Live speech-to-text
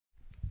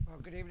Well,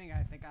 good evening.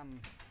 I think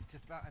I'm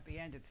just about at the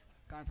end. It's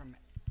gone from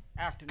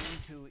afternoon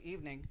to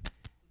evening.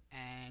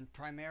 And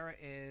Primera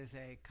is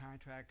a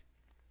contract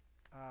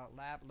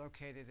lab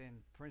located in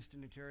Princeton,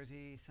 New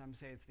Jersey. Some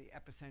say it's the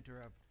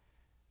epicenter of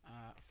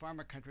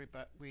pharma country,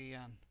 but we're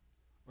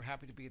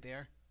happy to be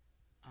there.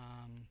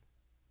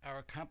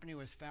 Our company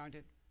was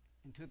founded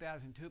in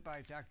 2002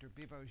 by Dr.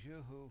 Bibo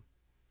Zhu, who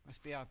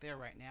must be out there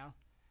right now.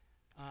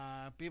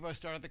 Bibo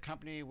started the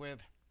company with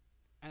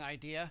an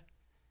idea,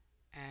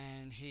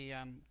 and he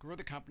grew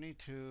the company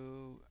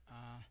to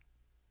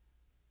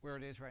where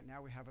it is right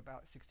now. We have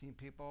about 16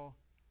 people.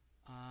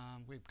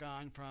 We've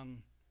gone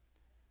from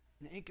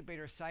an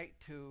incubator site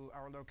to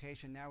our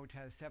location now, which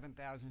has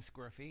 7,000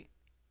 square feet.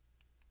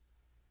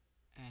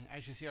 And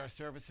as you see, our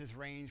services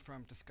range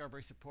from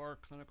discovery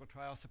support, clinical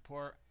trial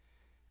support,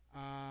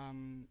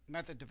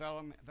 method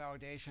development,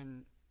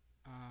 validation,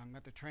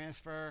 method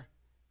transfer,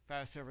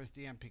 fast service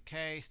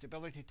DMPK,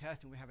 stability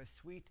testing. We have a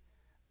suite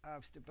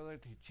of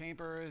stability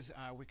chambers.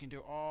 We can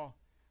do all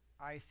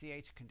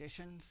ICH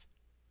conditions.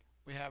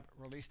 We have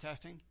release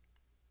testing.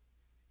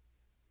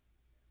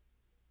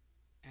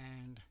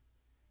 And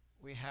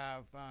we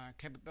have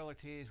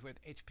capabilities with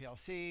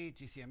HPLC,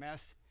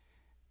 GCMS,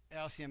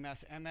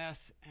 LCMS,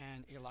 MS,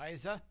 and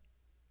ELISA.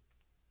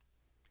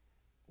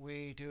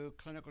 We do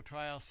clinical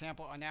trial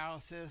sample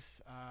analysis,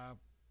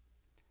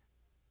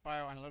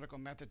 bioanalytical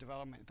method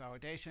development and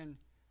validation.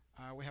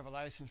 We have a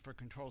license for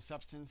controlled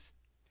substance,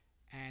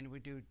 and we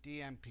do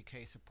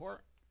DMPK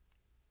support.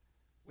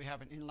 We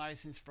have an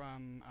in-license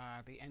from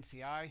the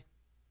NCI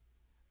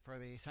for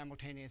the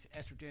simultaneous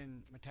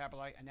estrogen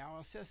metabolite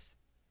analysis.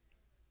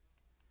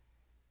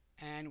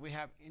 And we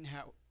have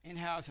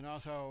in-house and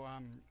also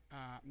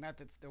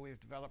methods that we've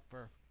developed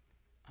for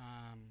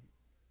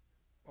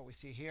what we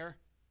see here.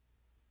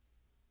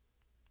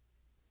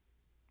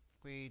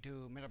 We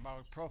do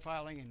metabolic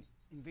profiling and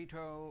in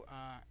vitro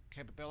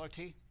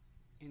capability,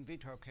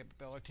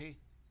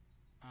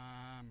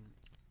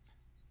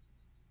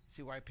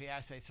 CYP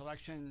assay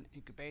selection,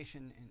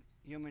 incubation in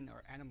human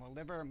or animal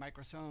liver,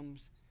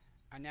 microsomes,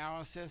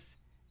 analysis,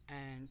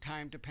 and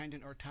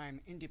time-dependent or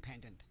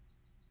time-independent.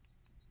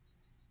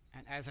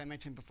 And as I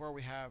mentioned before,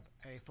 we have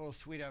a full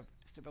suite of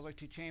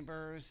stability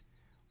chambers,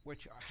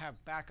 which have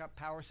backup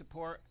power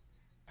support,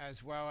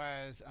 as well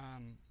as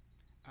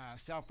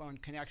cell phone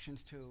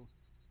connections to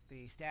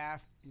the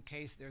staff in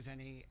case there's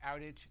any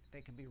outage.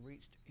 They can be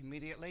reached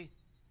immediately.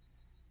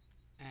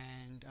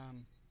 And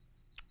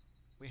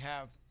we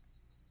have,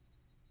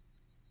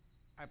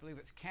 I believe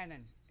it's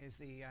Canon is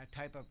the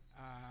type of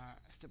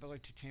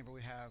stability chamber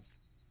we have.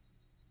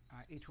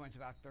 Each one's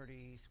about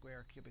 30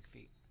 square cubic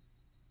feet.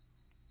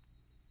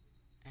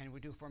 And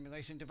we do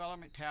formulation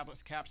development,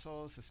 tablets,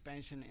 capsules,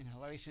 suspension,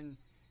 inhalation,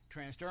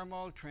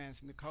 transdermal,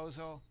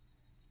 transmucosal,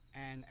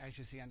 and as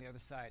you see on the other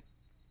side,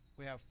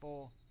 we have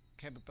full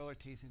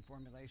capabilities in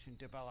formulation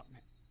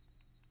development.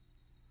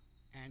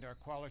 And our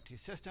quality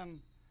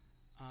system,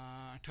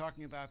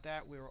 talking about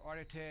that, we were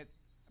audited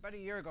about a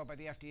year ago by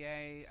the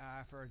FDA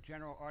for a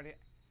general audit.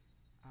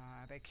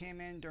 They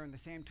came in during the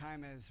same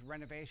time as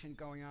renovation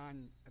going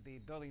on. The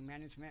building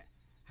management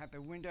had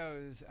the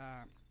windows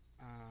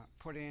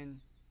put in,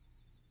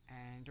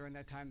 and during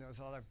that time there was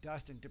a lot of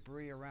dust and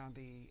debris around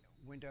the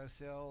window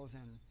sills,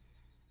 and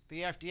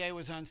the FDA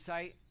was on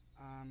site.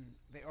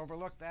 They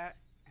overlooked that,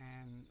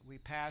 and we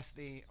passed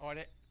the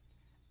audit.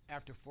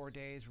 After 4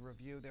 days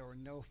review, there were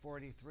no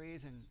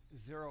 483s and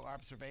 0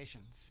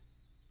 observations.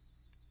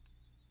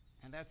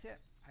 And that's it.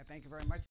 I thank you very much.